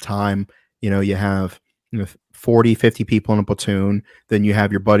length of time, you have 40, 50 people in a platoon, then you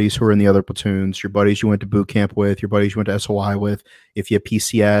have your buddies who are in the other platoons, your buddies you went to boot camp with, your buddies you went to SOI with, if you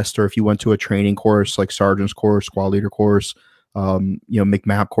PCSed or if you went to a training course like sergeant's course, squad leader course,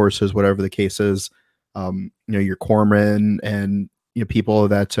 McMap courses, whatever the case is, your corpsmen and people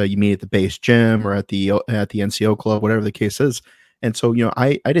that you meet at the base gym or at the NCO club, whatever the case is. And so,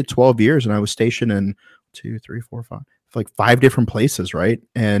 I did 12 years and I was stationed in 2, 3, 4, 5, like 5 different places, right?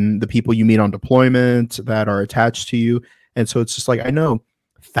 And the people you meet on deployment that are attached to you. And so it's just like I know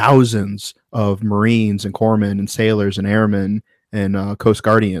thousands of Marines and corpsmen and sailors and airmen and Coast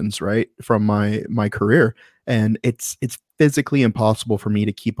Guardians, right, from my career. And it's physically impossible for me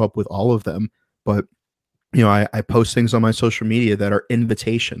to keep up with all of them. But I post things on my social media that are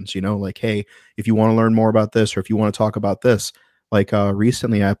invitations, like, hey, if you want to learn more about this or if you want to talk about this, like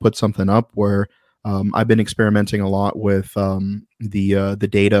recently I put something up where I've been experimenting a lot with the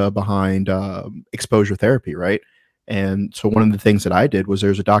data behind exposure therapy, right? And so one of the things that I did was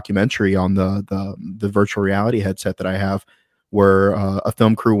there's a documentary on the virtual reality headset that I have where a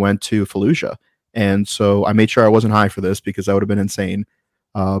film crew went to Fallujah. And so I made sure I wasn't high for this because that would have been insane.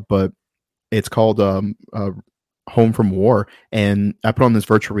 But it's called Home from War, and I put on this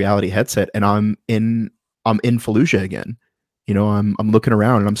virtual reality headset, and I'm in Fallujah again. I'm looking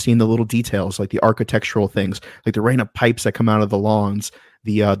around and I'm seeing the little details, like the architectural things, like the rain of pipes that come out of the lawns,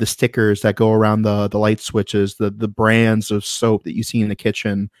 the stickers that go around the light switches, the brands of soap that you see in the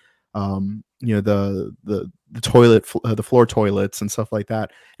kitchen, the toilet, the floor toilets and stuff like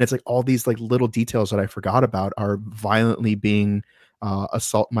that. And it's like all these like little details that I forgot about are violently being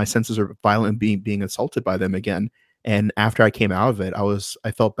my senses are violently being assaulted by them again. And after I came out of it,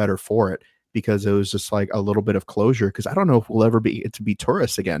 I felt better for it because it was just like a little bit of closure, because I don't know if we'll ever be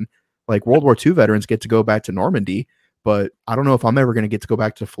tourists again. Like World War II veterans get to go back to Normandy, but I don't know if I'm ever going to get to go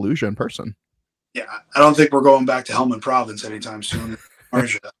back to Fallujah in person. Yeah, I don't think we're going back to Helmand Province anytime soon. I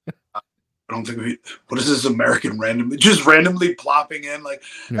don't think what is this American randomly plopping in like,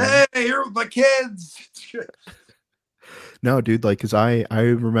 Yeah. hey, here with my kids. No, dude, like, cause I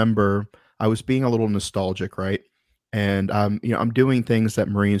remember I was being a little nostalgic, right? And I'm doing things that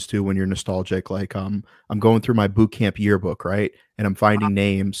Marines do when you're nostalgic. Like, I'm going through my boot camp yearbook, right? And I'm finding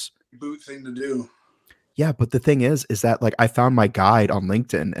names. Boot thing to do. Yeah, but the thing is that like I found my guide on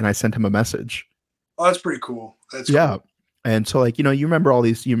LinkedIn and I sent him a message. Oh, that's pretty cool. That's Yeah. cool. And so like, you remember a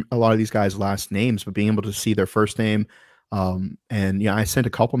lot of these guys' last names, but being able to see their first name, and I sent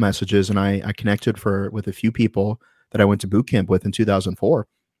a couple messages and I connected with a few people that I went to boot camp with in 2004.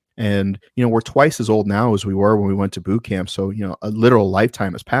 And, we're twice as old now as we were when we went to boot camp. So, a literal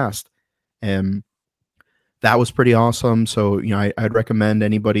lifetime has passed. And that was pretty awesome. So, I'd recommend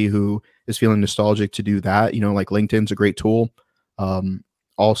anybody who is feeling nostalgic to do that. Like LinkedIn's a great tool.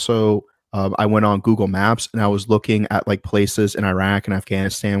 Also, I went on Google Maps and I was looking at like places in Iraq and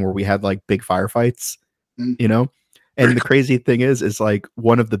Afghanistan where we had like big firefights, Mm. you know? And the crazy thing is like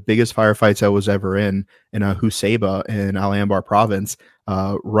one of the biggest firefights I was ever in Husayba in Al Anbar province,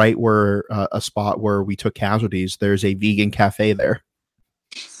 right where a spot where we took casualties, there's a vegan cafe there.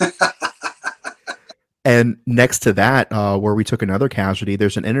 And next to that, where we took another casualty,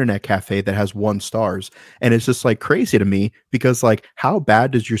 there's an internet cafe that has 1 stars. And it's just like crazy to me because like, how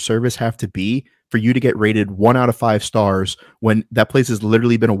bad does your service have to be for you to get rated 1 out of 5 stars when that place has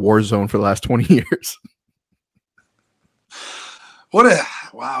literally been a war zone for the last 20 years?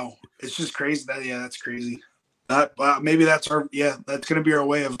 Wow. It's just crazy. That's crazy. Maybe that's going to be our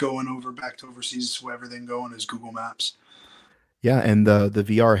way of going back to overseas. So everything going is Google Maps. Yeah, and the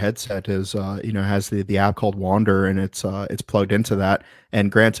VR headset is has the app called Wander, and it's plugged into that.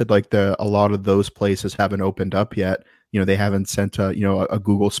 And granted, like a lot of those places haven't opened up yet. They haven't sent a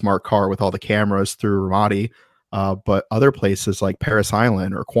Google smart car with all the cameras through Ramadi, but other places like Paris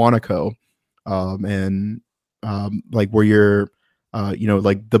Island or Quantico, and like where you're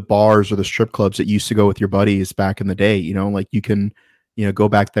like the bars or the strip clubs that used to go with your buddies back in the day, like you can go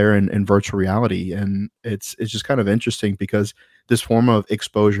back there in virtual reality. And it's just kind of interesting because this form of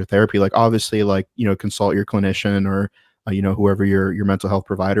exposure therapy, like obviously like consult your clinician or whoever your mental health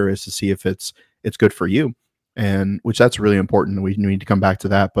provider is to see if it's good for you, and which that's really important. We need to come back to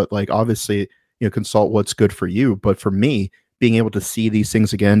that, but like obviously consult what's good for you. But for me, being able to see these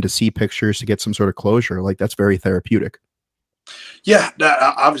things again, to see pictures, to get some sort of closure, like that's very therapeutic. Yeah,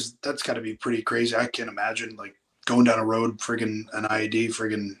 that's got to be pretty crazy. I can't imagine like going down a road, friggin' an IED,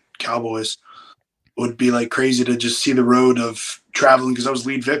 friggin' Cowboys. Would be like crazy to just see the road of traveling because I was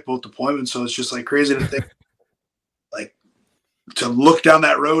lead Vic both deployments. So it's just like crazy to think, like, to look down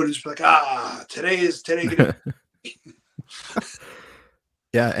that road and just be like, today gonna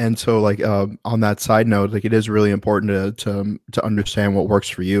Yeah, and so like on that side note, like it is really important to understand what works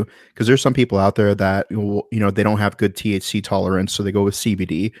for you, because there's some people out there that they don't have good THC tolerance, so they go with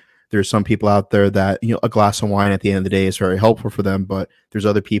CBD. There's some people out there that a glass of wine at the end of the day is very helpful for them, but there's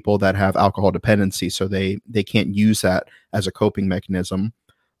other people that have alcohol dependency, so they can't use that as a coping mechanism.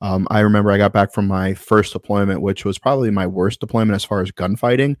 I remember I got back from my first deployment, which was probably my worst deployment as far as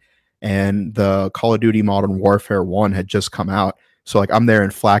gunfighting, and the Call of Duty Modern Warfare 1 had just come out. So like I'm there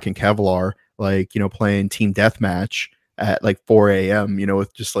in flak and Kevlar, like, playing team deathmatch at like 4 a.m.,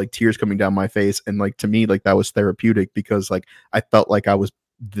 with just like tears coming down my face. And like, to me, like that was therapeutic because like I felt like I was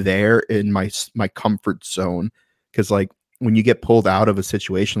there in my comfort zone. Cause like when you get pulled out of a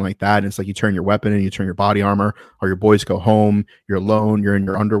situation like that, and it's like you turn your weapon and you turn your body armor, or your boys go home, you're alone, you're in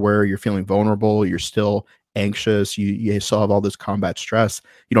your underwear, you're feeling vulnerable, you're still anxious, you still have all this combat stress,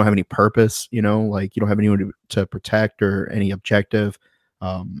 you don't have any purpose, like you don't have anyone to protect or any objective.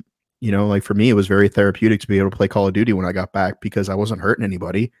 Like for me it was very therapeutic to be able to play Call of Duty when I got back because I wasn't hurting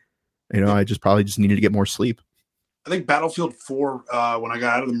anybody. I just probably just needed to get more sleep. I think Battlefield 4, when I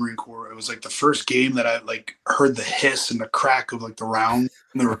got out of the Marine Corps, it was like the first game that I like heard the hiss and the crack of like the round.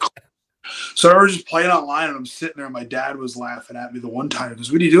 And they were so I was just playing online and I'm sitting there and my dad was laughing at me the one time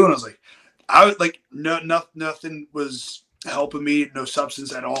because, what are you doing? I was like, nothing was helping me, no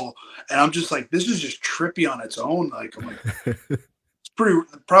substance at all. And I'm just like, this is just trippy on its own. Like, I'm like, it's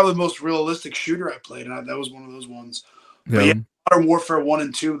probably the most realistic shooter I played. And that was one of those ones. But yeah, Modern Warfare 1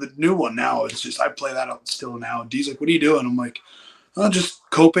 and 2, the new one now, it's just, I play that out still now. D's like, what are you doing? I'm like, oh, just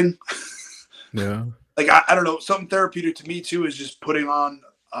coping. Yeah. Like, I don't know. Something therapeutic to me too is just putting on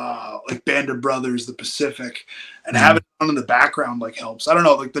like Band of Brothers, The Pacific, and having it on in the background like helps. I don't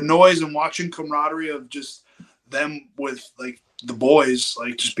know, like the noise and watching camaraderie of just them with like the boys,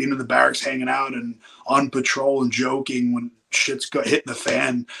 like just being in the barracks, hanging out and on patrol and joking when shit's hitting the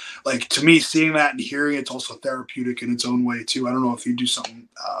fan. Like to me, seeing that and hearing it's also therapeutic in its own way too. I don't know if you do something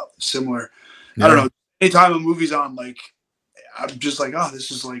similar. Yeah. I don't know. Anytime a movie's on, like I'm just like, oh,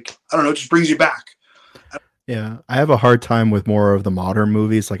 this is like, I don't know, it just brings you back. Yeah, I have a hard time with more of the modern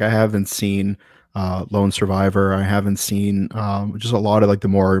movies. Like I haven't seen Lone Survivor. I haven't seen just a lot of like the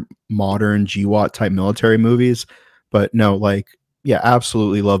more modern GWAT type military movies. But no, like, yeah,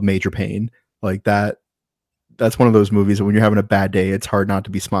 absolutely love Major Payne. Like that's one of those movies that when you're having a bad day, it's hard not to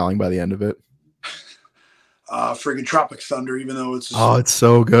be smiling by the end of it. Friggin' Tropic Thunder, even though it's it's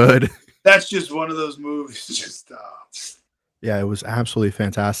so good. That's just one of those movies. Just yeah, it was absolutely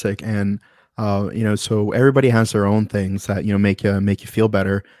fantastic. And so everybody has their own things that make you feel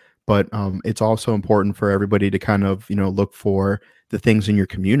better. but it's also important for everybody to kind of look for the things in your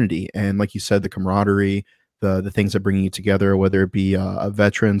community, and like you said, the camaraderie, the things that bring you together, whether it be a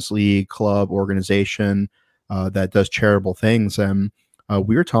veterans league, club, organization that does charitable things. And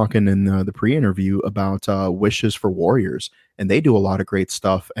we were talking in the pre-interview about Wishes for Warriors, and they do a lot of great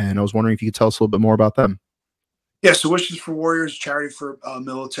stuff. And I was wondering if you could tell us a little bit more about them. Yeah, so Wishes for Warriors, charity for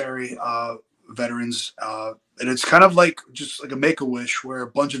military veterans, and it's kind of like just like a make a wish where a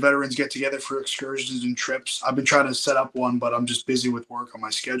bunch of veterans get together for excursions and trips. I've been trying to set up one, but I'm just busy with work on my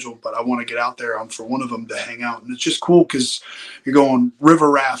schedule. But I want to get out there for one of them to hang out, and it's just cool because you're going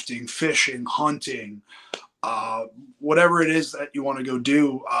river rafting, fishing, hunting, uh, whatever it is that you want to go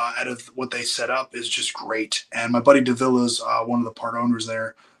do out of what they set up is just great. And my buddy Davila is one of the part owners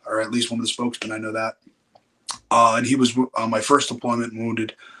there, or at least one of the spokesmen. I know that. And he was on my first deployment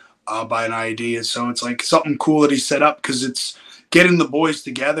wounded by an IED. And so it's like something cool that he set up because it's getting the boys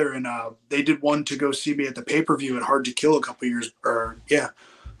together. And they did one to go see me at the pay per view at Hard to Kill a couple years, or yeah,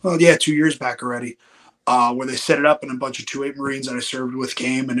 well, yeah, 2 years back already, where they set it up and a bunch of 2-8 Marines that I served with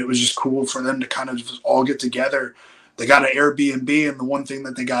came. And it was just cool for them to kind of just all get together. They got an Airbnb. And the one thing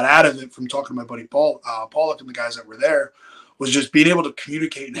that they got out of it from talking to my buddy Pollock and the guys that were there was just being able to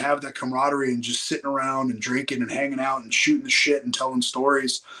communicate and have that camaraderie and just sitting around and drinking and hanging out and shooting the shit and telling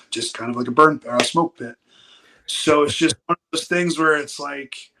stories, just kind of like a burn or a smoke pit. So it's just one of those things where it's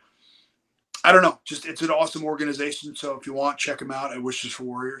like, I don't know, just it's an awesome organization. So if you want, check them out at Wishes for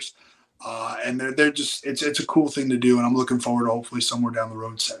Warriors. And they're just it's a cool thing to do, and I'm looking forward to hopefully somewhere down the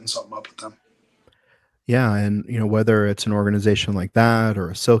road setting something up with them. Yeah, and whether it's an organization like that or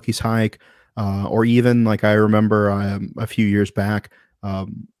a Silky's Hike, or even like I remember a few years back,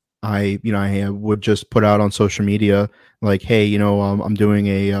 I would just put out on social media like, hey, I'm doing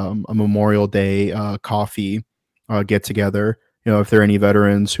a Memorial Day coffee get together. If there are any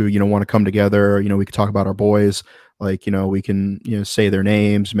veterans who want to come together, we could talk about our boys. Like, we can say their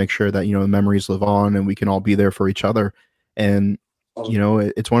names, make sure that the memories live on, and we can all be there for each other. And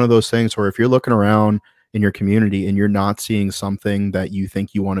it's one of those things where if you're looking around in your community and you're not seeing something that you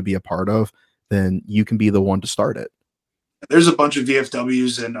think you want to be a part of, then you can be the one to start it. There's a bunch of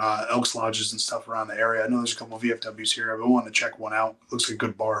VFWs and Elks Lodges and stuff around the area. I know there's a couple of VFWs here. I've been wanting to check one out. Looks like a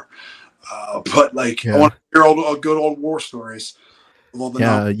good bar. But like, I Yeah. want to hear all good old war stories of all the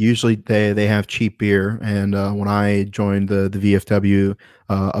Yeah, usually they have cheap beer, and when I joined the VFW,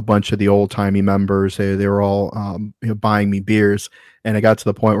 a bunch of the old timey members they were all buying me beers, and I got to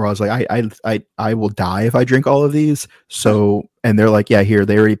the point where I was like, I will die if I drink all of these. So, and they're like, yeah, here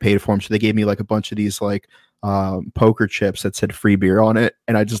they already paid for them, so they gave me like a bunch of these like poker chips that said free beer on it,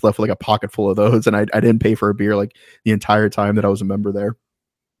 and I just left like a pocket full of those, and I didn't pay for a beer like the entire time that I was a member there.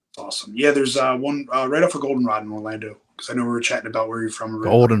 awesome. Yeah, there's one right off of Goldenrod in Orlando because I know we were chatting about where you're from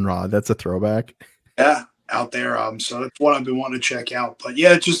originally. Goldenrod, that's a throwback. Yeah, out there. So that's what I've been wanting to check out. But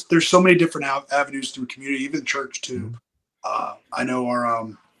yeah, it's just there's so many different avenues through community, even church too. Mhm. I know our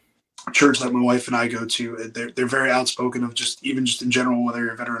church that my wife and I go to, they're very outspoken of just even just in general, whether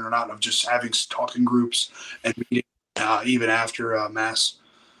you're a veteran or not, of just having talking groups and meeting even after mass.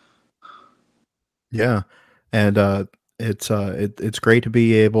 Yeah, and it's great to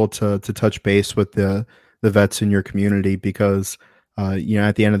be able to touch base with the vets in your community because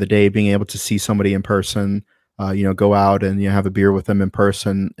at the end of the day, being able to see somebody in person, go out and have a beer with them in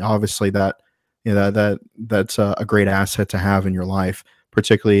person, obviously that that's a great asset to have in your life,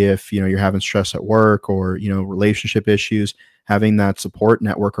 particularly if you're having stress at work or relationship issues. Having that support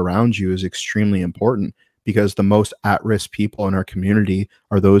network around you is extremely important because the most at-risk people in our community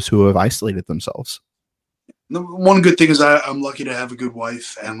are those who have isolated themselves. The one good thing is I'm lucky to have a good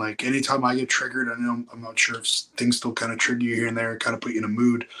wife, and like anytime I get triggered, I know I'm not sure if things still kind of trigger you here and there, kind of put you in a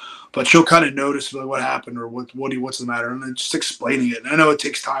mood, but she'll kind of notice like what happened or what's the matter, and then just explaining it. And I know it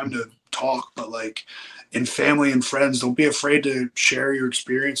takes time to talk, but like in family and friends, don't be afraid to share your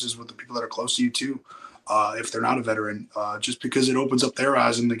experiences with the people that are close to you too, if they're not a veteran, just because it opens up their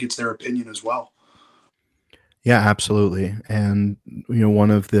eyes and it gets their opinion as well. Yeah, absolutely. And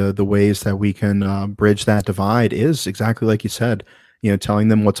one of the ways that we can bridge that divide is exactly like you said. Telling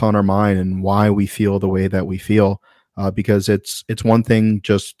them what's on our mind and why we feel the way that we feel. Because it's one thing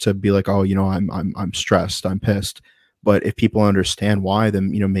just to be like, oh, I'm stressed, I'm pissed. But if people understand why, then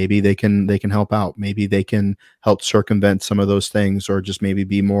maybe they can help out. Maybe they can help circumvent some of those things, or just maybe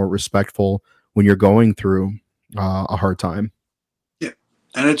be more respectful when you're going through a hard time. Yeah,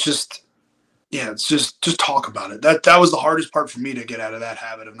 and it's just yeah, it's just talk about it. That was the hardest part for me to get out of that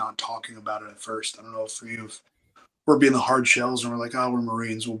habit of not talking about it at first. I don't know if for you, if we're being the hard shells and we're like, oh, we're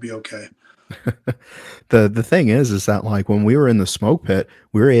Marines, we'll be okay. The thing is that like when we were in the smoke pit,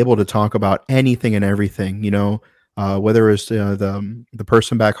 we were able to talk about anything and everything, whether it's the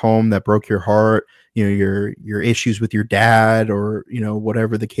person back home that broke your heart, your issues with your dad, or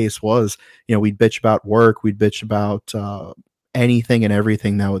whatever the case was. We'd bitch about work, we'd bitch about anything and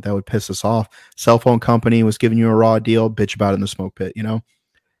everything that would piss us off. Cell phone company was giving you a raw deal, bitch about it in the smoke pit.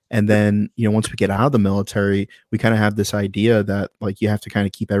 And then, once we get out of the military, we kind of have this idea that like you have to kind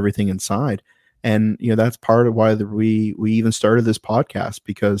of keep everything inside. And that's part of why we even started this podcast,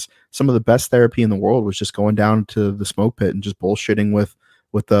 because some of the best therapy in the world was just going down to the smoke pit and just bullshitting with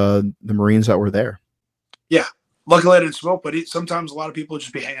the Marines that were there. Yeah. Luckily I didn't smoke, but sometimes a lot of people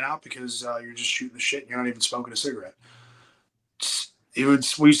just be hanging out because you're just shooting the shit and you're not even smoking a cigarette. We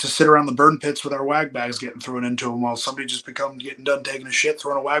used to sit around the burn pits with our wag bags getting thrown into them while somebody just getting done taking a shit,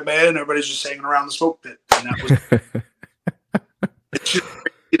 throwing a wag bag in, and everybody's just hanging around the smoke pit. And that was it's just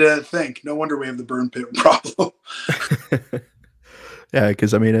crazy to think. No wonder we have the burn pit problem. Yeah,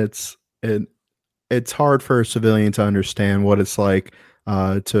 because I mean it's hard for a civilian to understand what it's like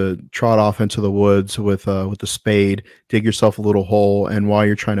to trot off into the woods with a spade, dig yourself a little hole, and while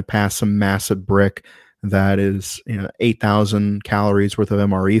you're trying to pass some massive brick that is 8,000 calories worth of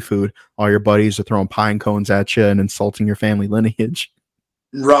MRE food, all your buddies are throwing pine cones at you and insulting your family lineage.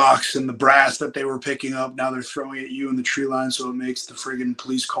 Rocks and the brass that they were picking up, now they're throwing at you in the tree line, so it makes the friggin'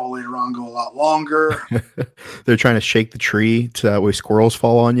 police call later on go a lot longer. They're trying to shake the tree so that way squirrels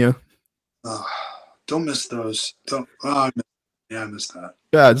fall on you. Don't miss those. I miss that.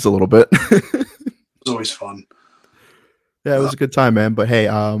 Yeah, just a little bit. It was always fun. Yeah, it was a good time, man. But hey,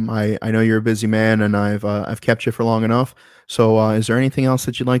 I know you're a busy man, and I've kept you for long enough. So, is there anything else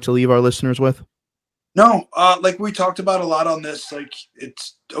that you'd like to leave our listeners with? No, like we talked about a lot on this, like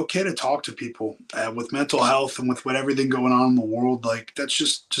it's okay to talk to people with mental health and with everything going on in the world. Like that's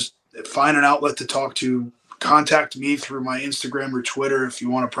just find an outlet to talk to. Contact me through my Instagram or Twitter if you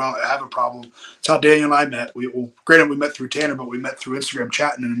want to have a problem. It's how Daniel and I met. Granted, we met through Tanner, but we met through Instagram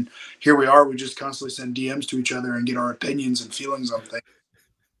chatting, and here we are. We just constantly send DMs to each other and get our opinions and feelings on things.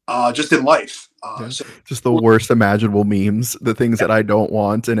 Just in life. So just the worst imaginable memes, the things that I don't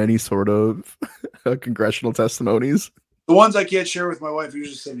want in any sort of congressional testimonies. The ones I can't share with my wife,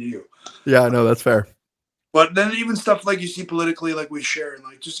 usually send to you. Yeah, no, that's fair. But then even stuff like you see politically, like we share, and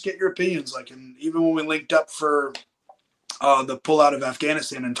like just get your opinions. Like, and even when we linked up for the pullout of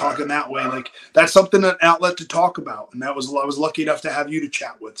Afghanistan and talking that way, like that's something, an outlet to talk about. And I was lucky enough to have you to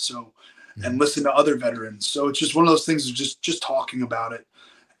chat with, so and listen to other veterans. So it's just one of those things of just talking about it.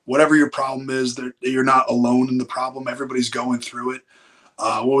 Whatever your problem is, that you're not alone in the problem. Everybody's going through it.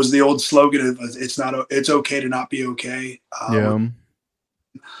 What was the old slogan of it's okay to not be okay. Yeah.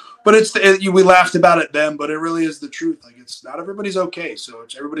 But we laughed about it then, but it really is the truth. Like it's not everybody's okay. So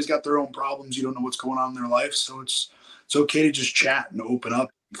everybody's got their own problems. You don't know what's going on in their life. So it's okay to just chat and open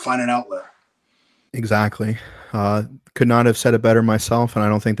up and find an outlet. Exactly. Could not have said it better myself, and I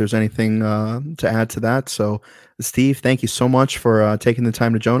don't think there's anything to add to that. So, Steve, thank you so much for taking the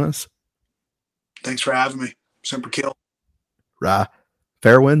time to join us. Thanks for having me. Semper Kill.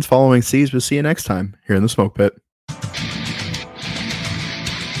 Fair winds following seas. We'll see you next time here in the Smoke Pit.